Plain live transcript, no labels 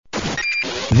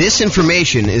This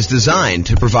information is designed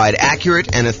to provide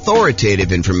accurate and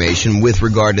authoritative information with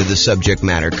regard to the subject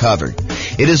matter covered.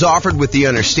 It is offered with the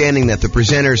understanding that the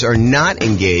presenters are not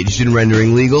engaged in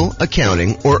rendering legal,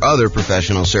 accounting, or other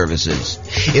professional services.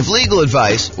 If legal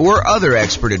advice or other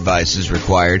expert advice is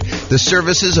required, the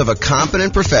services of a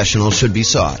competent professional should be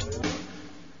sought.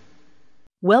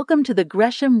 Welcome to the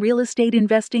Gresham Real Estate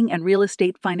Investing and Real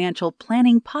Estate Financial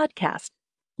Planning Podcast.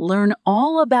 Learn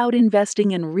all about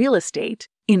investing in real estate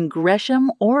in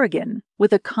Gresham, Oregon,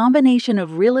 with a combination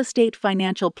of real estate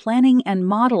financial planning and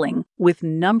modeling with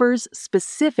numbers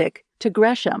specific to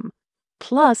Gresham,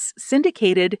 plus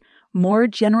syndicated, more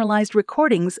generalized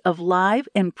recordings of live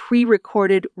and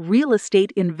pre-recorded real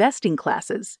estate investing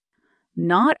classes,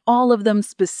 not all of them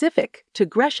specific to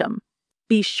Gresham.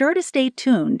 Be sure to stay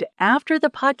tuned after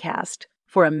the podcast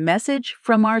for a message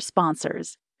from our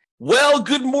sponsors. Well,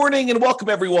 good morning and welcome,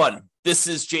 everyone. This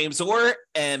is James Orr,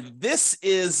 and this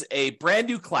is a brand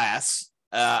new class.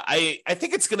 I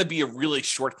think it's going to be a really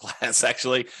short class,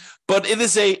 actually, but it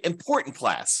is an important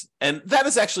class, and that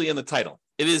is actually in the title.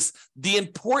 It is the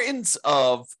importance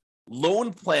of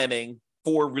loan planning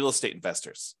for real estate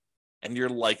investors. And you're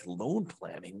like, loan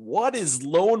planning? What is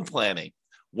loan planning?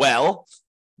 Well,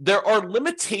 there are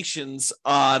limitations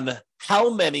on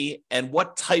how many and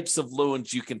what types of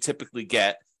loans you can typically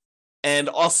get, and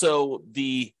also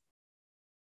the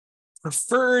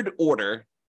preferred order,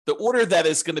 the order that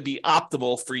is going to be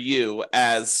optimal for you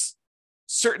as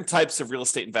certain types of real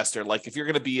estate investor. Like if you're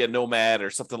going to be a nomad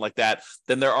or something like that,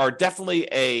 then there are definitely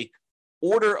a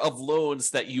order of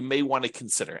loans that you may want to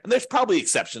consider. And there's probably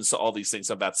exceptions to all these things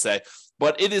I'm about to say,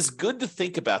 but it is good to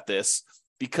think about this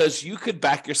because you could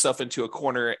back yourself into a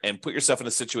corner and put yourself in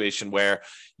a situation where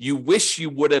you wish you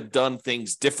would have done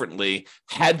things differently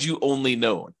had you only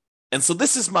known. And so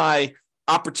this is my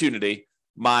opportunity,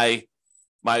 my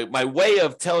way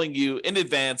of telling you in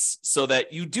advance so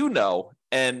that you do know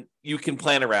and you can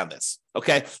plan around this.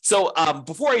 Okay. So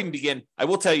before I even begin, I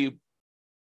will tell you,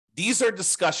 these are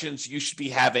discussions you should be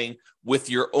having with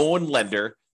your own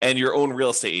lender and your own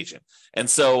real estate agent. And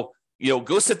so,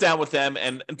 go sit down with them.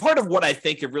 And part of what I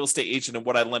think a real estate agent and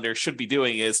what a lender should be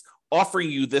doing is offering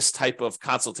you this type of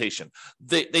consultation.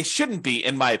 They shouldn't be,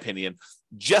 in my opinion,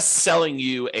 just selling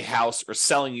you a house or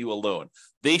selling you a loan.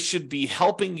 They should be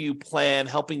helping you plan,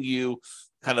 helping you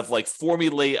kind of like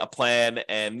formulate a plan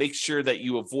and make sure that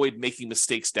you avoid making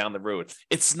mistakes down the road.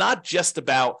 It's not just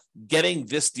about getting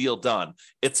this deal done.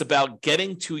 It's about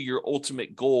getting to your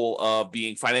ultimate goal of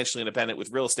being financially independent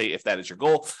with real estate, if that is your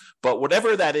goal. But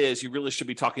whatever that is, you really should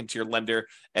be talking to your lender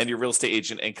and your real estate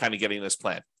agent and kind of getting this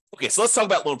plan. Okay, so let's talk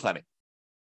about loan planning.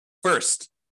 First,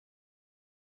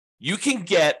 you can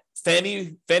get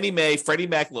Fannie Mae, Freddie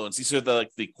Mac loans. These are the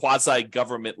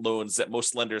quasi-government loans that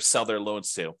most lenders sell their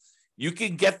loans to. You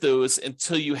can get those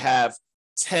until you have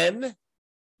 10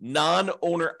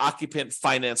 non-owner occupant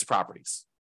finance properties.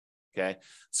 Okay,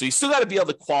 so you still got to be able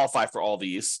to qualify for all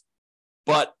these,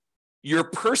 but your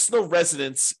personal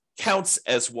residence counts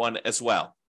as one as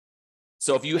well.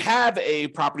 So if you have a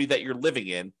property that you're living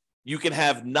in, you can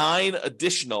have 9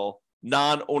 additional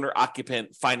non-owner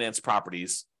occupant finance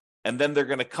properties. And then they're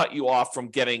going to cut you off from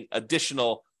getting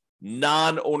additional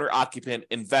non-owner occupant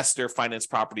investor finance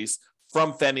properties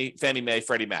from Fannie Mae,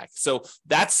 Freddie Mac. So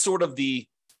that's sort of the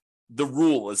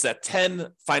rule, is that 10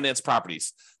 finance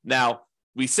properties. Now,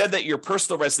 we said that your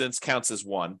personal residence counts as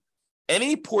one.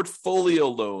 Any portfolio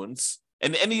loans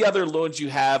and any other loans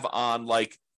you have on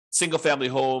like single family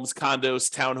homes, condos,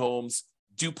 townhomes,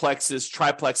 duplexes,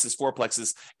 triplexes,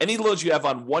 fourplexes, any loans you have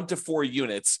on 1 to 4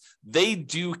 units, they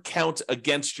do count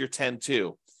against your 10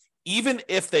 too, even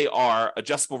if they are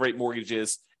adjustable rate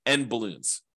mortgages and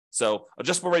balloons. So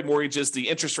adjustable rate mortgages, the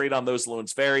interest rate on those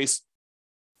loans varies.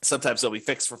 Sometimes they'll be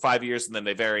fixed for 5 years and then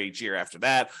they vary each year after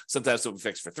that. Sometimes they'll be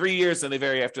fixed for 3 years and they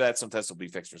vary after that. Sometimes they'll be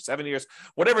fixed for 7 years,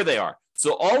 whatever they are.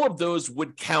 So all of those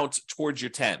would count towards your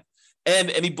 10.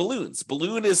 And any balloons.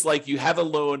 Balloon is like you have a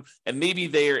loan and maybe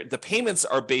the payments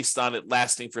are based on it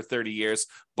lasting for 30 years,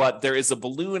 but there is a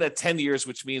balloon at 10 years,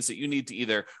 which means that you need to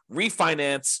either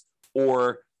refinance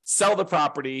or sell the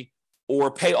property or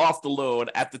pay off the loan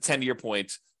at the 10-year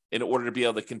point in order to be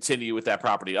able to continue with that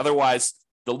property. Otherwise,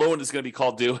 the loan is going to be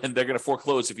called due and they're going to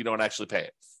foreclose if you don't actually pay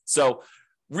it. So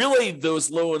really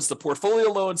those loans, the portfolio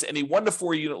loans, any 1 to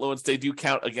 4 unit loans, they do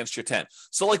count against your 10.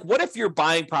 So like what if you're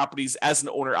buying properties as an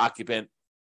owner occupant,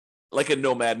 like a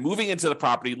nomad, moving into the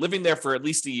property, living there for at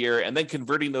least a year, and then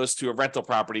converting those to a rental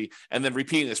property and then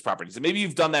repeating this property. So maybe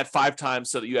you've done that 5 times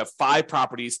so that you have 5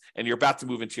 properties and you're about to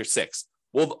move into your 6th.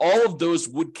 Well, all of those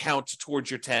would count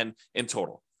towards your 10 in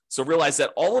total. So realize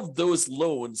that all of those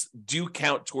loans do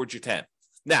count towards your 10.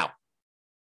 Now,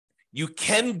 you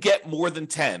can get more than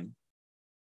 10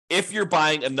 if you're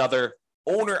buying another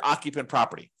owner-occupant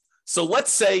property. So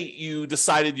let's say you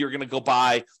decided you're going to go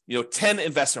buy, 10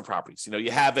 investment properties.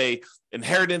 You have a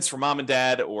inheritance from mom and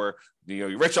dad or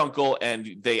your rich uncle,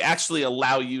 and they actually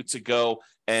allow you to go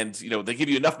and, they give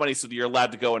you enough money so that you're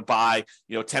allowed to go and buy,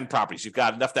 10 properties. You've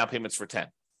got enough down payments for 10.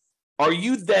 Are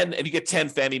you then, and you get 10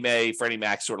 Fannie Mae, Freddie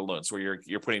Mac sort of loans where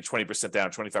you're putting 20% down,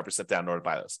 25% down in order to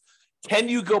buy those. Can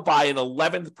you go buy an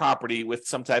 11th property with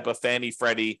some type of Fannie,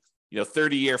 Freddie,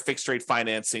 30-year fixed rate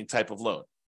financing type of loan?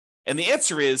 And the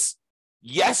answer is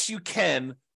yes, you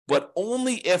can, but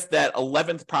only if that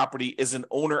 11th property is an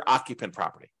owner-occupant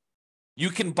property. You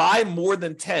can buy more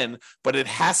than 10, but it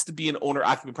has to be an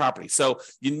owner-occupant property. So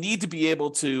you need to be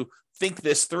able to think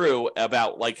this through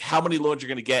about like how many loans you're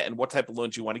going to get and what type of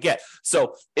loans you want to get.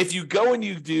 So if you go and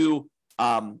you do,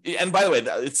 and by the way,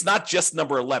 it's not just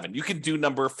number 11. You can do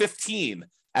number 15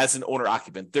 as an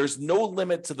owner-occupant. There's no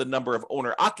limit to the number of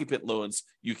owner-occupant loans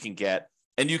you can get,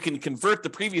 and you can convert the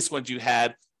previous ones you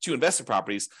had to investment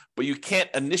properties, but you can't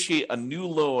initiate a new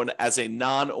loan as a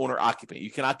non-owner occupant.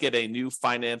 You cannot get a new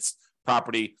finance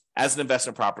property as an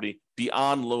investment property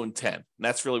beyond loan 10. And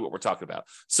that's really what we're talking about.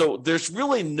 So there's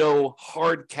really no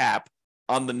hard cap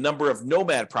on the number of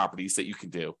nomad properties that you can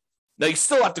do. Now, you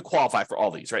still have to qualify for all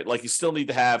these, right? Like you still need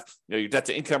to have your debt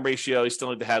to income ratio. You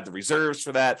still need to have the reserves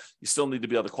for that. You still need to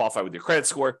be able to qualify with your credit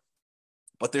score.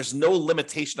 But there's no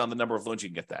limitation on the number of loans you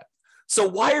can get that. So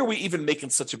why are we even making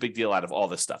such a big deal out of all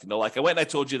this stuff? Like I went and I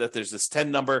told you that there's this 10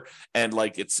 number and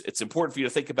like it's important for you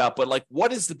to think about, but like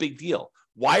what is the big deal?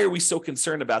 Why are we so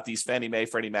concerned about these Fannie Mae,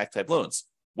 Freddie Mac type loans?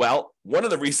 Well, one of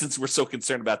the reasons we're so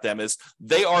concerned about them is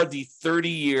they are the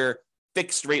 30-year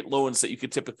fixed rate loans that you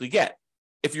could typically get.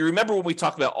 If you remember when we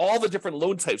talked about all the different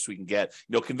loan types we can get,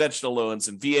 conventional loans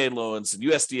and VA loans and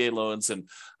USDA loans and,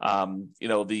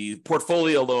 the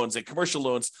portfolio loans and commercial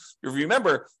loans, if you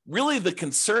remember, really the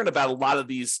concern about a lot of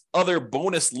these other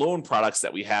bonus loan products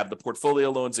that we have, the portfolio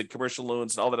loans and commercial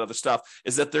loans and all that other stuff,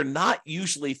 is that they're not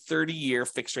usually 30-year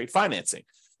fixed rate financing.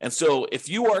 And so if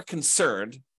you are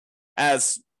concerned,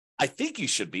 as I think you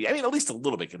should be, at least a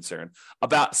little bit concerned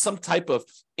about some type of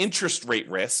interest rate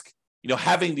risk,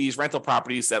 having these rental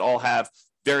properties that all have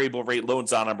variable rate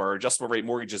loans on them or adjustable rate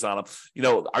mortgages on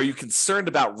them, are you concerned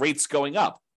about rates going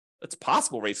up? It's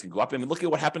possible rates can go up. Look at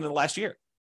what happened in the last year.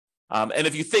 And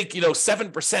if you think,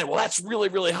 7%, well, that's really,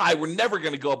 really high. We're never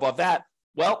going to go above that.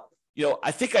 Well,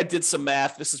 I think I did some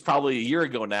math. This is probably a year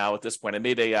ago now at this point. I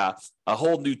made a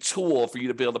whole new tool for you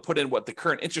to be able to put in what the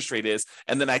current interest rate is.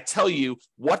 And then I tell you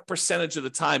what percentage of the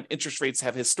time interest rates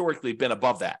have historically been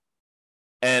above that.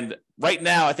 And right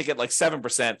now, I think at like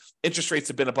 7%, interest rates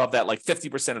have been above that like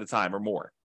 50% of the time or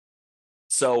more.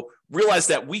 So realize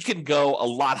that we can go a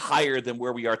lot higher than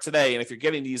where we are today. And if you're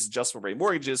getting these adjustable rate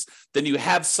mortgages, then you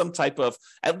have some type of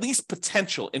at least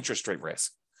potential interest rate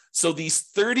risk. So these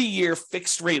 30-year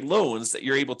fixed rate loans that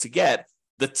you're able to get,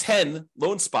 the 10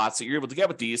 loan spots that you're able to get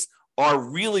with these are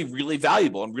really, really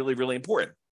valuable and really, really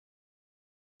important.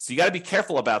 So you got to be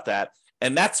careful about that.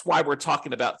 And that's why we're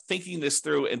talking about thinking this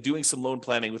through and doing some loan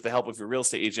planning with the help of your real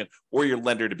estate agent or your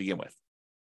lender to begin with.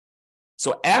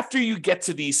 So after you get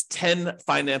to these 10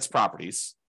 finance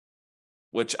properties,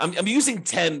 which I'm using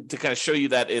 10 to kind of show you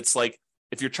that it's like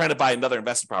if you're trying to buy another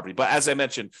investment property. But as I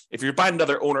mentioned, if you're buying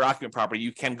another owner-occupant property,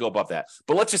 you can go above that.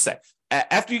 But let's just say,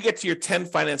 after you get to your 10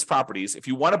 finance properties, if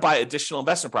you want to buy additional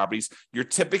investment properties, you're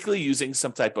typically using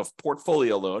some type of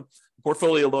portfolio loan.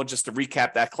 Portfolio loan, just to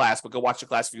recap that class, but go watch the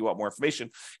class if you want more information,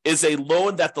 is a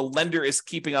loan that the lender is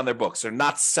keeping on their books. They're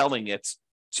not selling it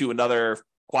to another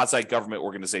quasi-government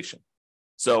organization.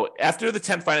 So after the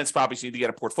 10 finance properties, you need to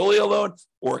get a portfolio loan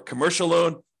or a commercial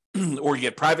loan, or you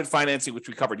get private financing, which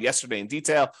we covered yesterday in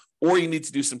detail, or you need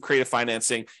to do some creative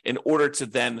financing in order to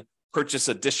then purchase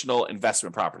additional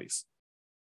investment properties.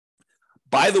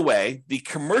 By the way, the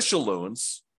commercial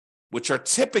loans, which are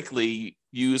typically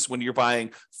used when you're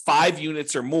buying 5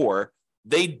 units or more,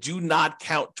 they do not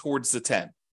count towards the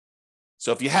 10.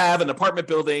 So if you have an apartment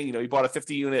building, you bought a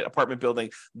 50-unit apartment building,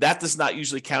 that does not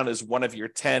usually count as one of your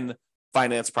 10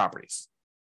 finance properties.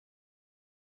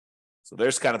 So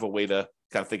there's kind of a way to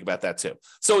kind of think about that too.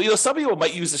 So, some people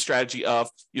might use the strategy of,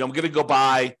 I'm going to go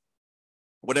buy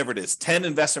whatever it is, 10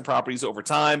 investment properties over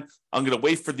time. I'm going to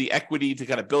wait for the equity to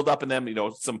kind of build up in them.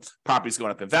 Some properties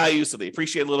going up in value, so they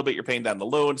appreciate a little bit. You're paying down the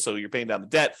loan, so you're paying down the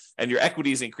debt, and your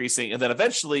equity is increasing. And then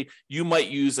eventually, you might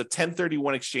use a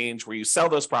 1031 exchange where you sell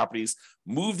those properties,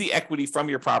 move the equity from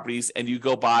your properties, and you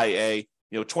go buy a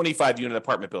 25-unit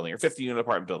apartment building or 50-unit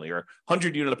apartment building or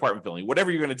 100-unit apartment building,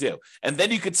 whatever you're going to do. And then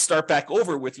you could start back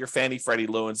over with your Fannie Freddie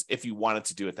loans if you wanted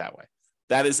to do it that way.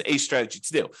 That is a strategy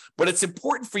to do. But it's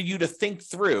important for you to think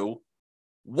through,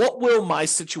 what will my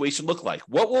situation look like?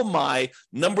 What will my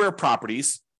number of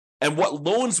properties and what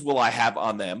loans will I have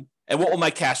on them? And what will my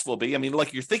cash flow be? I mean,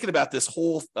 like, you're thinking about this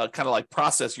whole kind of like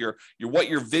process, your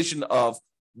vision of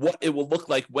what it will look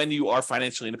like when you are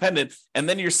financially independent. And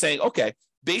then you're saying, okay,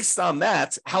 based on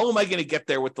that, how am I going to get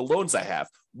there with the loans I have?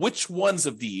 Which ones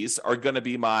of these are going to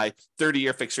be my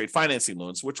 30-year fixed rate financing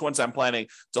loans? Which ones I'm planning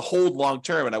to hold long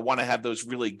term? And I want to have those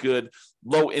really good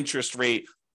low interest rate,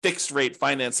 fixed rate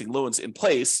financing loans in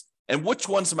place. And which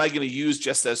ones am I going to use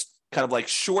just as kind of like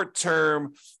short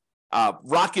term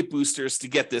rocket boosters to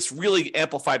get this really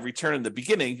amplified return in the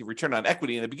beginning, return on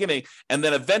equity in the beginning, and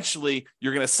then eventually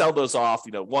you're going to sell those off,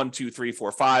 1, 2, 3,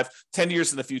 4, 5, 10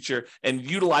 years in the future, and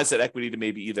utilize that equity to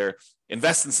maybe either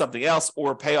invest in something else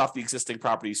or pay off the existing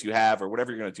properties you have or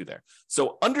whatever you're going to do there.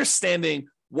 So understanding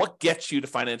what gets you to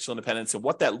financial independence and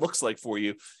what that looks like for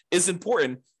you is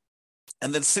important.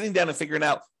 And then sitting down and figuring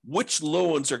out which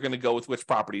loans are going to go with which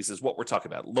properties is what we're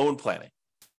talking about. Loan planning,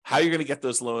 how you're going to get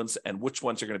those loans and which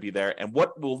ones are going to be there and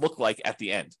what will look like at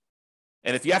the end.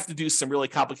 And if you have to do some really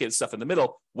complicated stuff in the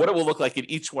middle, what it will look like in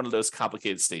each one of those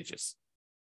complicated stages.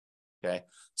 Okay.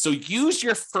 So use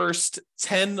your first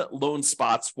 10 loan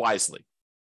spots wisely.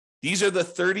 These are the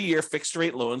 30-year fixed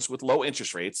rate loans with low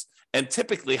interest rates and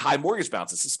typically high mortgage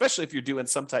balances, especially if you're doing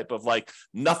some type of like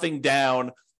nothing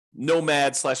down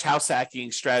nomad / house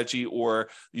hacking strategy, or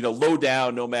low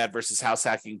down nomad versus house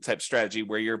hacking type strategy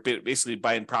where you're basically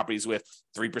buying properties with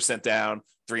 3% down,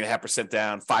 3.5%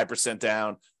 down, 5%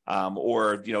 down,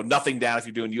 or nothing down if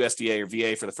you're doing USDA or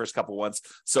VA for the first couple ones.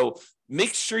 So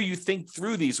make sure you think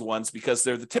through these ones because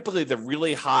they're typically the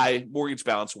really high mortgage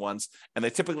balance ones, and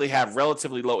they typically have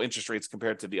relatively low interest rates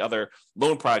compared to the other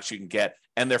loan products you can get,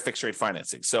 and they're fixed rate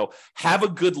financing. So have a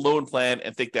good loan plan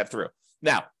and think that through.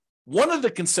 Now, one of the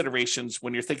considerations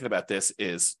when you're thinking about this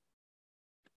is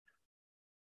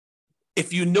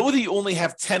if you know that you only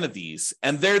have 10 of these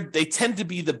and they tend to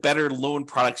be the better loan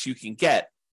products you can get,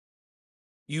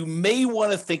 you may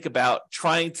want to think about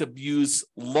trying to use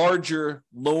larger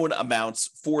loan amounts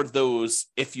for those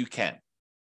if you can.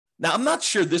 Now, I'm not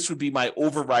sure this would be my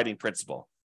overriding principle,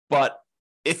 but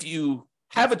if you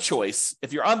have a choice,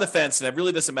 if you're on the fence and it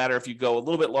really doesn't matter if you go a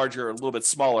little bit larger or a little bit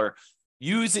smaller,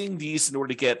 using these in order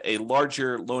to get a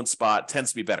larger loan spot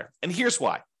tends to be better. And here's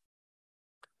why.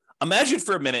 Imagine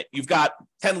for a minute, you've got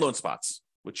 10 loan spots,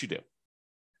 which you do.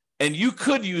 And you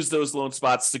could use those loan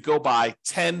spots to go buy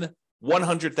 10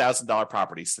 $100,000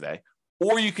 properties today,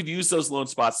 or you could use those loan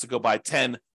spots to go buy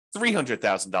 10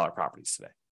 $300,000 properties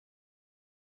today.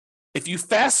 If you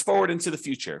fast forward into the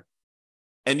future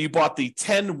and you bought the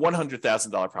 10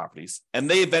 $100,000 properties and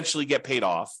they eventually get paid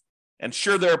off, and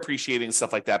sure, they're appreciating and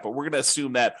stuff like that, but we're going to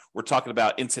assume that we're talking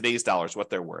about in today's dollars,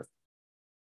 what they're worth.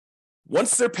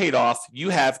 Once they're paid off, you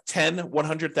have 10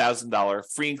 $100,000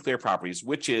 free and clear properties,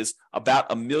 which is about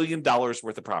 $1 million worth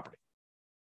of property.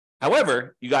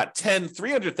 However, you got 10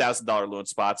 $300,000 loan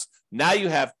spots. Now you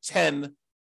have 10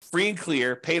 free and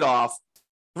clear, paid off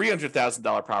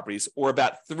 $300,000 properties, or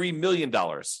about $3 million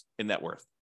in net worth.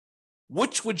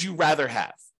 Which would you rather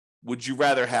have? Would you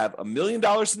rather have $1 million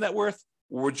in net worth?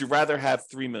 Or would you rather have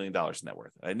 $3 million in net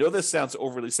worth? I know this sounds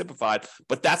overly simplified,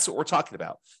 but that's what we're talking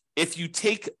about. If you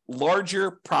take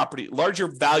larger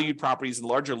valued properties and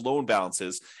larger loan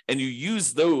balances, and you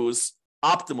use those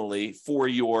optimally for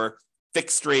your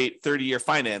fixed rate 30-year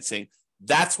financing,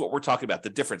 that's what we're talking about. The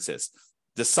difference is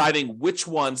deciding which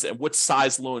ones and which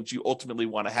size loans you ultimately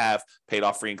want to have paid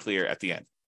off free and clear at the end.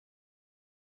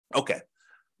 Okay,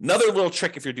 another little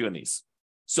trick if you're doing these.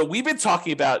 So we've been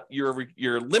talking about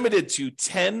you're limited to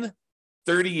 10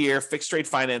 30-year fixed rate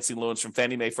financing loans from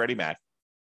Fannie Mae, Freddie Mac.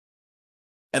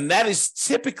 And that is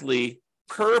typically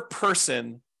per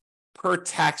person per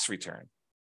tax return.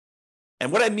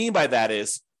 And what I mean by that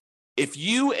is if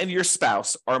you and your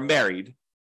spouse are married,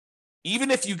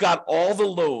 even if you got all the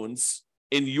loans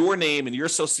in your name and your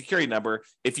social security number,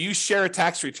 if you share a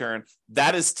tax return,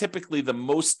 that is typically the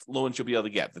most loans you'll be able to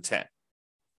get, the 10.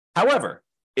 However,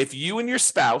 if you and your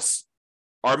spouse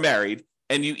are married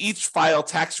and you each file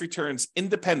tax returns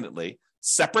independently,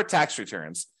 separate tax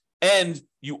returns, and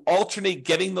you alternate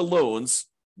getting the loans,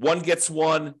 one gets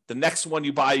one, the next one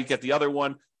you buy, you get the other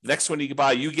one, the next one you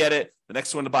buy, you get it, the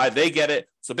next one to buy, they get it.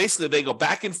 So basically they go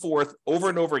back and forth over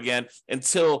and over again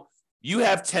until you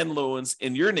have 10 loans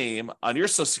in your name, on your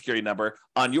social security number,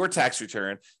 on your tax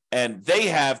return, and they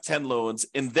have 10 loans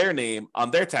in their name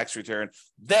on their tax return.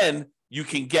 Then you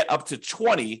can get up to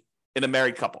 20 in a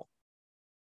married couple.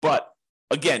 But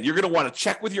again, you're going to want to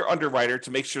check with your underwriter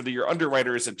to make sure that your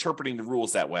underwriter is interpreting the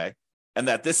rules that way. and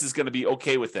that this is going to be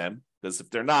okay with them. Because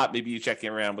if they're not, maybe you check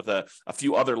in around with a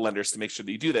few other lenders to make sure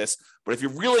that you do this. But if you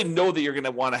really know that you're going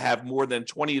to want to have more than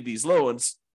 20 of these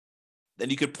loans,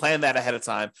 then you could plan that ahead of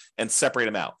time and separate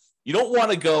them out. You don't want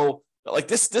to go like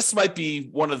this. This might be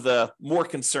one of the more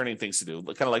concerning things to do,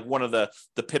 kind of like one of the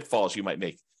pitfalls you might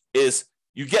make is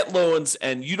you get loans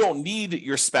and you don't need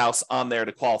your spouse on there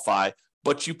to qualify,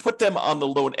 but you put them on the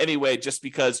loan anyway, just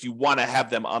because you want to have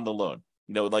them on the loan.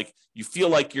 Like you feel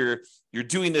like you're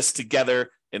doing this together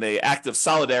in an act of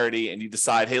solidarity, and you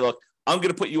decide, hey, look, I'm going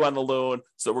to put you on the loan,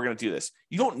 so we're going to do this.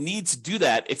 You don't need to do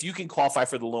that if you can qualify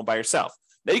for the loan by yourself.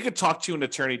 Now, you could talk to an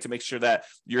attorney to make sure that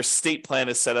your estate plan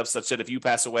is set up such that if you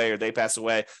pass away or they pass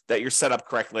away, that you're set up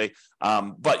correctly.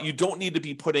 But you don't need to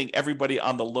be putting everybody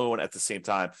on the loan at the same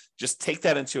time. Just take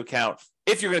that into account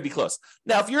if you're going to be close.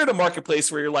 Now, if you're in a marketplace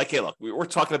where you're like, hey, look, we're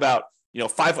talking about,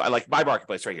 like my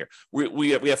marketplace right here.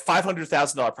 We have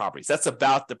 $500,000 properties. That's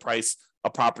about the price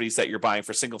of properties that you're buying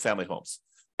for single family homes.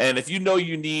 And if you know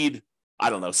you need,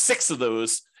 6 of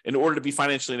those in order to be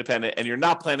financially independent, and you're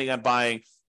not planning on buying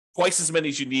twice as many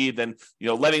as you need, then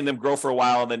letting them grow for a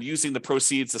while and then using the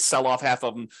proceeds to sell off half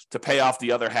of them to pay off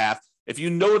the other half. If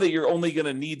you know that you're only going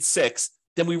to need 6,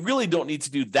 then we really don't need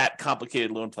to do that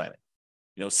complicated loan planning.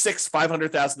 6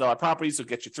 $500,000 properties will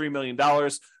get you $3 million.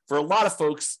 For a lot of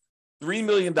folks, $3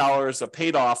 million of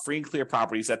paid off free and clear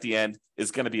properties at the end is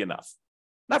going to be enough.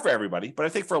 Not for everybody, but I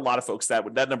think for a lot of folks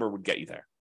that number would get you there.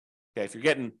 Okay, if you're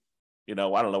getting,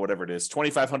 whatever it is,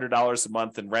 $2,500 a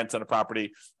month in rent on a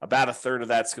property, about a third of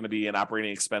that's going to be in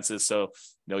operating expenses. So,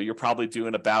 you're probably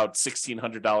doing about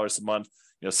 $1,600 a month.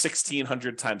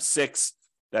 1,600 times 6,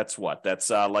 that's what? That's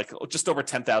like just over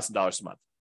 $10,000 a month,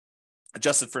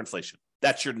 adjusted for inflation.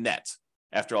 That's your net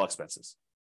after all expenses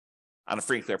on a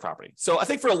free and clear property. So I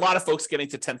think for a lot of folks, getting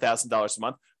to $10,000 a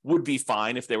month would be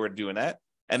fine if they were doing that.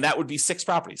 And that would be 6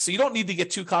 properties. So you don't need to get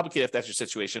too complicated if that's your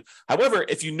situation. However,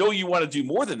 if you know you want to do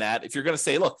more than that, if you're going to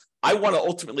say, look, I want to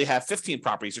ultimately have 15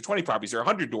 properties or 20 properties or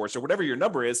 100 doors or whatever your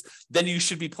number is, then you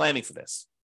should be planning for this.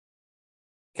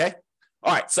 Okay?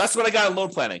 All right. So that's what I got on loan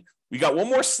planning. We got one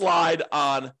more slide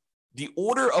on the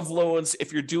order of loans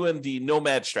if you're doing the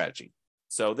nomad strategy.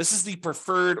 So this is the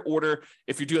preferred order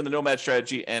if you're doing the nomad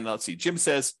strategy. And let's see, Jim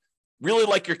says, really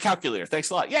like your calculator. Thanks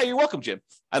a lot. Yeah, you're welcome, Jim.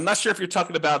 I'm not sure if you're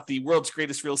talking about the world's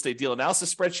greatest real estate deal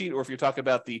analysis spreadsheet or if you're talking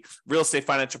about the real estate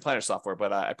financial planner software,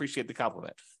 but I appreciate the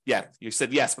compliment. Yeah, you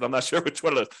said yes, but I'm not sure which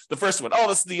one of those. The first one. Oh,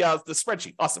 this is the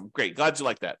spreadsheet. Awesome. Great. Glad you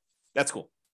like that. That's cool.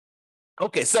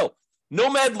 Okay, so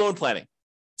nomad loan planning.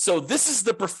 So this is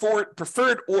the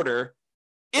preferred order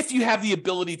if you have the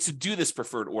ability to do this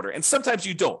preferred order. And sometimes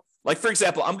you don't. Like, for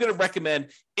example, I'm going to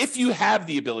recommend if you have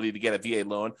the ability to get a VA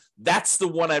loan, that's the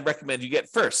one I recommend you get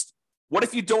first. What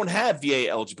if you don't have VA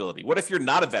eligibility? What if you're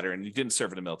not a veteran and you didn't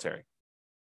serve in the military?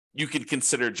 You could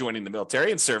consider joining the military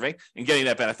and serving and getting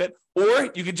that benefit. Or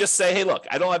you could just say, hey, look,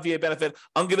 I don't have VA benefit.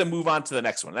 I'm going to move on to the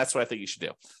next one. That's what I think you should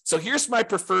do. So here's my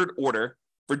preferred order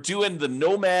for doing the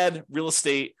nomad real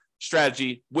estate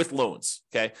strategy with loans.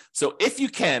 Okay. So if you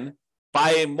can,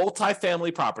 buy a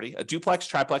multifamily property, a duplex,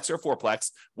 triplex, or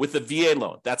fourplex with a VA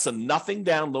loan. That's a nothing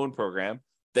down loan program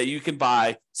that you can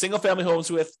buy single family homes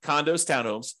with, condos,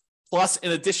 townhomes. Plus,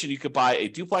 in addition, you could buy a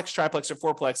duplex, triplex, or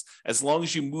fourplex as long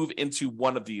as you move into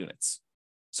one of the units.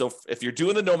 So if you're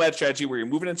doing the nomad strategy where you're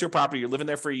moving into a property, you're living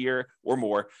there for a year or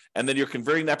more, and then you're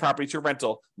converting that property to a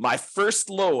rental, my first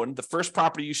loan, the first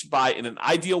property you should buy in an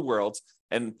ideal world,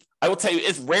 and I will tell you,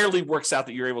 it rarely works out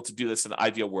that you're able to do this in an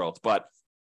ideal world, but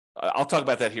I'll talk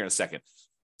about that here in a second.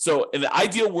 So in the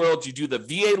ideal world, you do the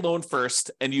VA loan first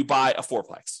and you buy a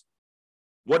fourplex.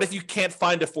 What if you can't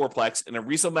find a fourplex in a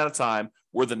reasonable amount of time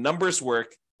where the numbers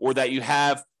work or that you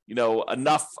have,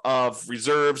 enough of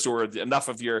reserves or enough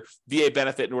of your VA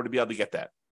benefit in order to be able to get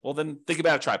that? Well, then think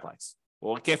about a triplex.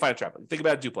 Well, you can't find a triplex. Think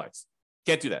about a duplex.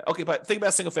 Can't do that. Okay, but think about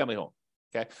a single family home.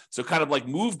 Okay. So kind of like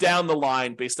move down the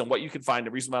line based on what you can find in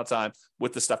a reasonable amount of time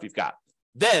with the stuff you've got.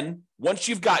 Then, once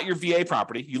you've got your VA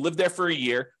property, you live there for a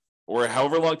year or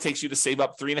however long it takes you to save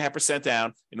up 3.5%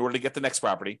 down in order to get the next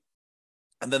property.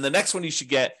 And then the next one you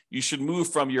should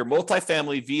move from your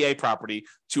multifamily VA property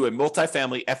to a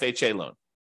multifamily FHA loan.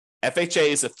 FHA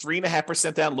is a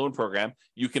 3.5% down loan program.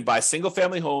 You can buy single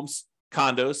family homes,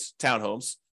 condos,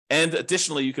 townhomes, and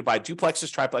additionally, you could buy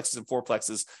duplexes, triplexes, and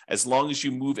fourplexes as long as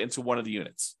you move into one of the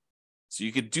units. So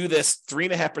you could do this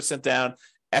 3.5% down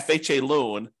FHA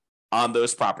loan on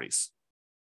those properties.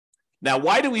 Now,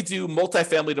 why do we do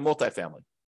multifamily to multifamily?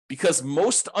 Because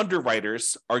most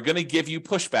underwriters are going to give you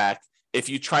pushback if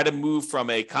you try to move from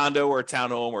a condo or a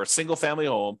townhome or a single family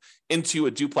home into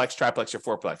a duplex, triplex, or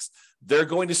fourplex. they're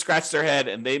going to scratch their head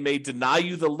and they may deny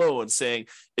you the loan saying,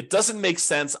 it doesn't make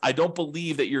sense. I don't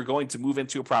believe that you're going to move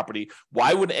into a property.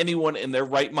 Why would anyone in their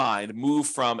right mind move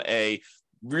from a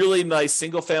really nice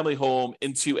single family home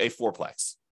into a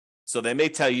fourplex? So they may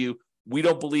tell you, we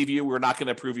don't believe you. We're not going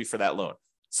to approve you for that loan.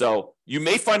 So you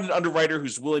may find an underwriter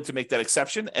who's willing to make that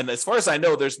exception. And as far as I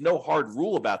know, there's no hard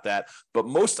rule about that. But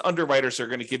most underwriters are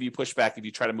going to give you pushback if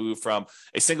you try to move from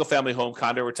a single family home,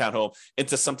 condo, or townhome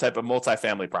into some type of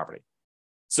multifamily property.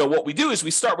 So what we do is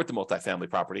we start with the multifamily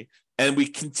property and we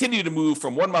continue to move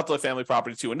from one multifamily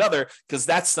property to another because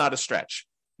that's not a stretch.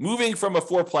 Moving from a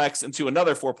fourplex into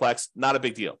another fourplex, not a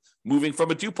big deal. Moving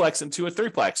from a duplex into a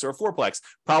threeplex or a fourplex,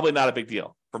 probably not a big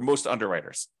deal for most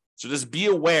underwriters. So just be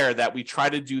aware that we try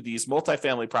to do these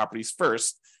multifamily properties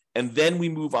first, and then we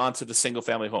move on to the single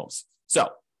family homes. So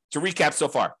to recap so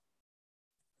far,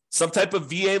 some type of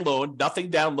VA loan, nothing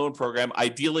down loan program,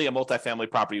 ideally a multifamily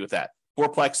property with that.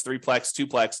 Fourplex, threeplex,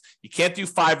 twoplex. You can't do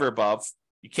 5 or above.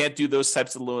 You can't do those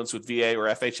types of loans with VA or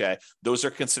FHA. Those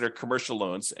are considered commercial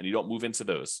loans, and you don't move into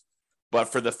those. But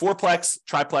for the fourplex,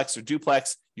 triplex, or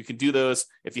duplex, you can do those.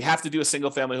 If you have to do a single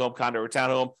family home, condo, or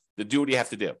townhome, then do what you have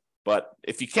to do. But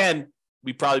if you can,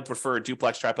 we probably prefer a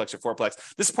duplex, triplex, or fourplex.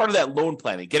 This is part of that loan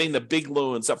planning, getting the big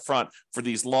loans up front for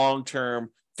these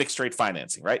long-term fixed rate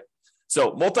financing, right?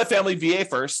 So multifamily VA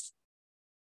first,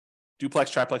 duplex,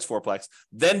 triplex, fourplex,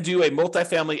 then do a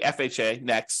multifamily FHA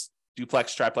next,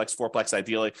 duplex, triplex, fourplex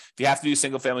ideally. If you have to do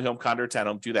single family home, condo, or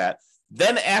townhome, do that.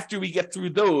 Then after we get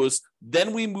through those,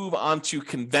 then we move on to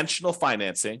conventional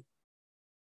financing,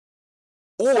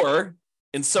 or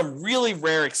in some really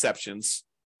rare exceptions,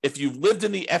 if you've lived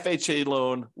in the FHA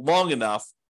loan long enough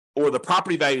or the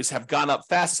property values have gone up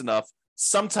fast enough,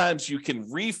 sometimes you can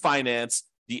refinance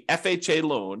the FHA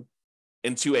loan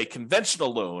into a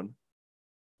conventional loan,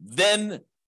 then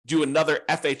do another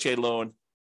FHA loan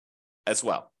as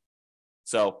well.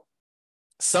 So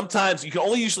sometimes you can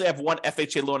only usually have one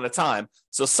FHA loan at a time.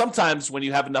 So sometimes when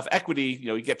you have enough equity,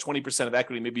 you get 20% of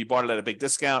equity, maybe you bought it at a big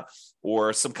discount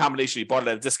or some combination, you bought it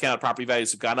at a discount, property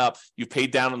values have gone up, you paid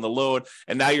down on the loan,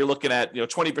 and now you're looking at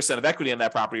 20% of equity in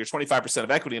that property or 25% of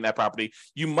equity in that property.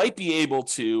 You might be able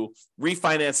to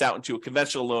refinance out into a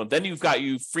conventional loan. Then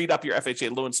you freed up your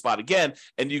FHA loan spot again,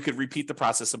 and you could repeat the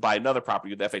process and buy another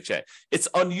property with FHA. It's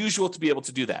unusual to be able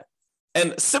to do that.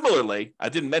 And similarly, I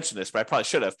didn't mention this, but I probably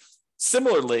should have.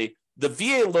 Similarly, the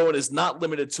VA loan is not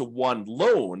limited to one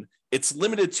loan. It's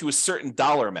limited to a certain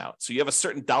dollar amount. So you have a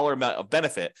certain dollar amount of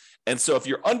benefit. And so if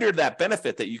you're under that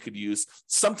benefit that you could use,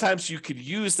 sometimes you could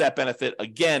use that benefit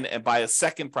again and buy a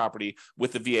second property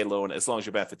with the VA loan as long as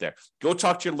your benefit there. Go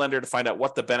talk to your lender to find out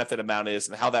what the benefit amount is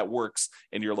and how that works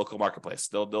in your local marketplace.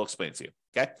 They'll explain it to you.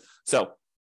 Okay. So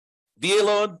VA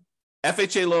loan,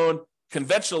 FHA loan,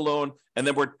 conventional loan, and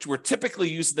then we're typically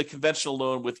using the conventional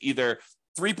loan with either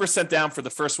 3% down for the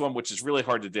first one, which is really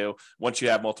hard to do once you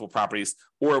have multiple properties,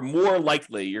 or more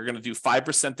likely you're going to do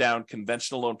 5% down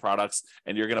conventional loan products,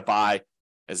 and you're going to buy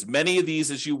as many of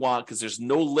these as you want because there's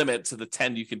no limit to the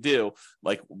 10 you can do.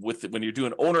 Like when you're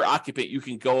doing owner occupant, you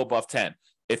can go above 10.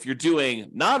 If you're doing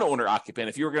non-owner occupant,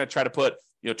 if you were going to try to put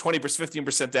 20%,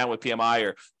 15% down with PMI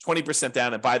or 20%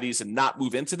 down and buy these and not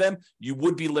move into them, you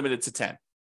would be limited to 10.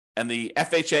 And the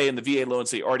FHA and the VA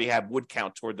loans that you already have would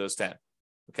count toward those 10.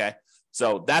 Okay.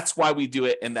 So that's why we do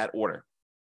it in that order.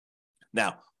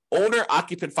 Now, owner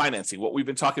occupant financing, what we've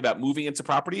been talking about, moving into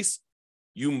properties,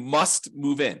 you must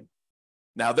move in.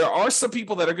 Now, there are some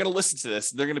people that are going to listen to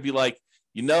this. They're going to be like,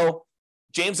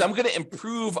 James, I'm going to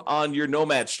improve on your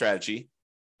nomad strategy.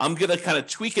 I'm going to kind of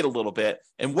tweak it a little bit.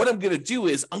 And what I'm going to do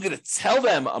is I'm going to tell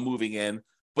them I'm moving in,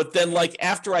 but then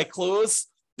after I close,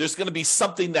 there's going to be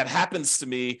something that happens to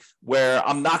me where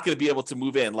I'm not going to be able to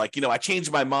move in. I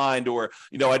changed my mind, or,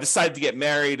 I decided to get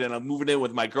married and I'm moving in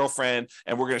with my girlfriend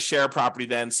and we're going to share a property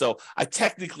then. So I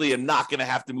technically am not going to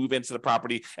have to move into the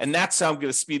property. And that's how I'm going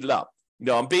to speed it up.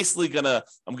 I'm basically going to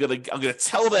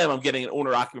tell them I'm getting an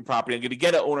owner occupant property. I'm going to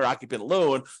get an owner occupant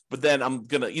loan, but then I'm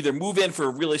going to either move in for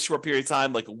a really short period of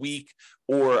time, like a week,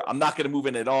 or I'm not going to move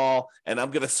in at all. And I'm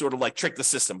going to sort of trick the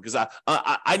system because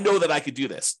I know that I could do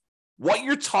this. What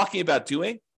you're talking about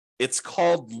doing, it's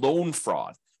called loan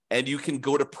fraud, and you can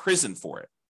go to prison for it,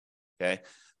 okay?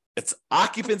 It's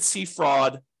occupancy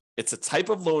fraud. It's a type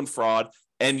of loan fraud,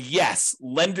 and yes,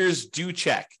 lenders do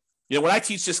check. When I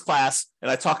teach this class,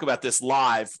 and I talk about this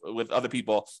live with other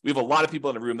people, we have a lot of people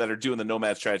in the room that are doing the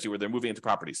nomad strategy where they're moving into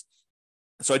properties.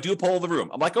 So I do a poll of the room.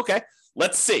 I'm like, okay,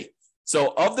 let's see.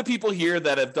 So of the people here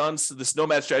that have done this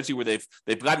nomad strategy where they've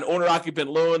got an owner-occupant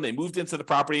loan, they moved into the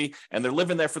property, and they're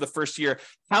living there for the first year,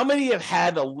 how many have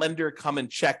had a lender come and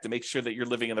check to make sure that you're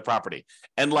living in the property?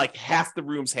 And like half the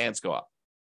room's hands go up.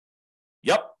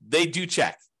 Yep, they do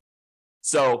check.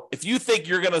 So if you think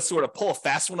you're going to sort of pull a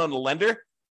fast one on the lender,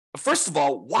 first of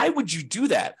all, why would you do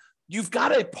that? You've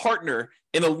got a partner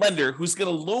in a lender who's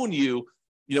going to loan you,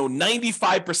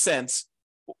 95%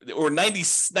 or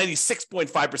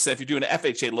 96.5% if you're doing an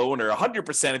FHA loan, or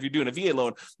 100% if you're doing a VA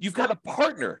loan. You've got a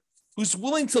partner who's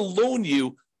willing to loan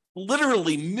you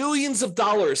literally millions of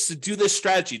dollars to do this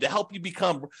strategy to help you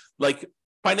become like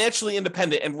financially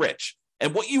independent and rich.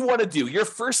 And what you want to do, your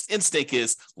first instinct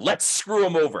is, let's screw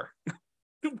them over.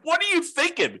 What are you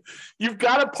thinking? You've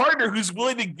got a partner who's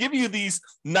willing to give you these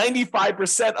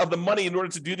 95% of the money in order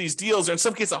to do these deals, or in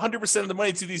some cases 100% of the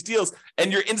money to do these deals,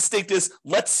 and your instinct is,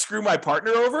 let's screw my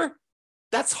partner over?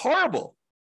 That's horrible.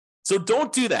 So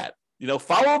don't do that.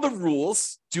 Follow the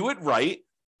rules, do it right,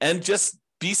 and just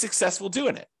be successful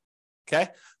doing it. Okay?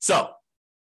 So,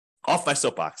 off my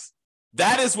soapbox.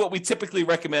 That is what we typically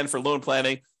recommend for loan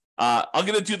planning. I'm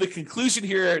going to do the conclusion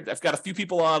here. I've got a few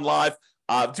people on live.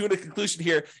 Doing a conclusion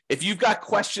here. If you've got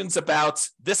questions about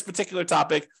this particular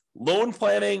topic, loan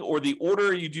planning, or the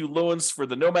order you do loans for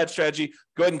the nomad strategy,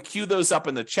 go ahead and queue those up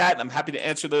in the chat, and I'm happy to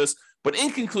answer those. But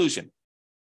in conclusion,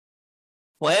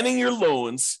 planning your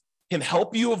loans can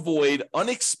help you avoid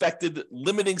unexpected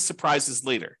limiting surprises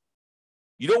later.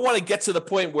 You don't want to get to the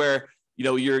point where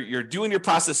you're doing your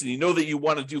process and you know that you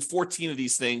want to do 14 of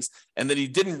these things, and then you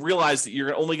didn't realize that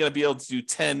you're only going to be able to do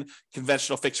 10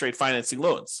 conventional fixed rate financing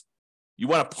loans. You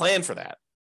want to plan for that,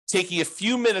 taking a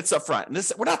few minutes up front.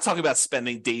 And we're not talking about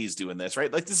spending days doing this,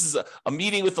 right? Like, this is a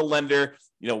meeting with the lender,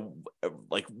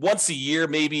 like once a year,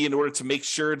 maybe, in order to make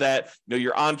sure that,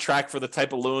 you're on track for the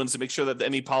type of loans, and make sure that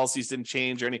any policies didn't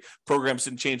change or any programs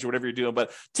didn't change or whatever you're doing.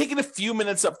 But taking a few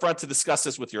minutes up front to discuss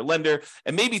this with your lender,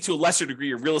 and maybe to a lesser degree,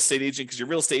 your real estate agent, because your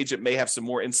real estate agent may have some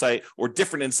more insight or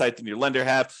different insight than your lender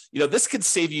have. This could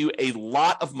save you a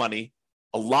lot of money,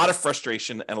 a lot of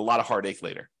frustration, and a lot of heartache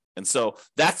later. And so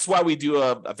that's why we do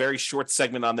a very short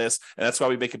segment on this. And that's why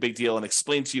we make a big deal and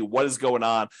explain to you what is going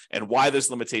on and why there's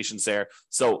limitations there.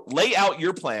 So lay out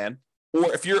your plan,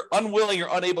 or if you're unwilling or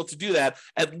unable to do that,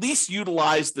 at least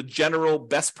utilize the general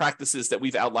best practices that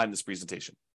we've outlined in this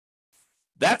presentation.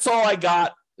 That's all I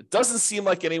got. It doesn't seem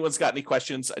like anyone's got any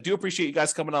questions. I do appreciate you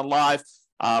guys coming on live.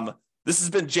 This has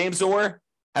been James Orr.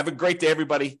 Have a great day,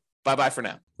 everybody. Bye-bye for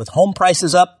now. With home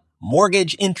prices up,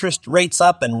 mortgage interest rates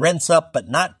up, and rents up, but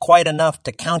not quite enough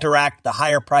to counteract the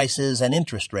higher prices and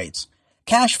interest rates,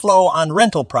 cash flow on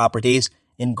rental properties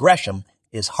in Gresham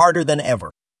is harder than ever.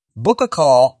 Book a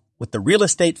call with the Real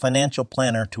Estate Financial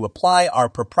Planner to apply our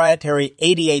proprietary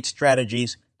 88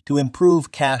 strategies to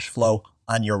improve cash flow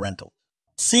on your rental.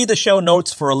 See the show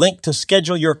notes for a link to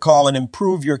schedule your call and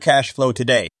improve your cash flow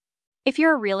today. If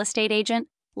you're a real estate agent,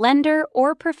 lender,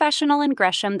 or professional in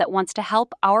Gresham that wants to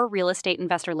help our real estate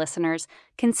investor listeners,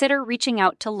 consider reaching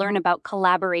out to learn about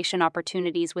collaboration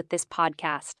opportunities with this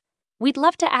podcast. We'd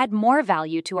love to add more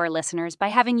value to our listeners by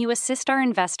having you assist our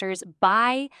investors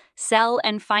buy, sell,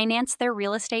 and finance their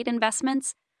real estate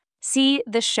investments. See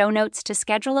the show notes to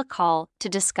schedule a call to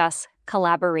discuss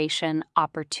collaboration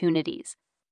opportunities.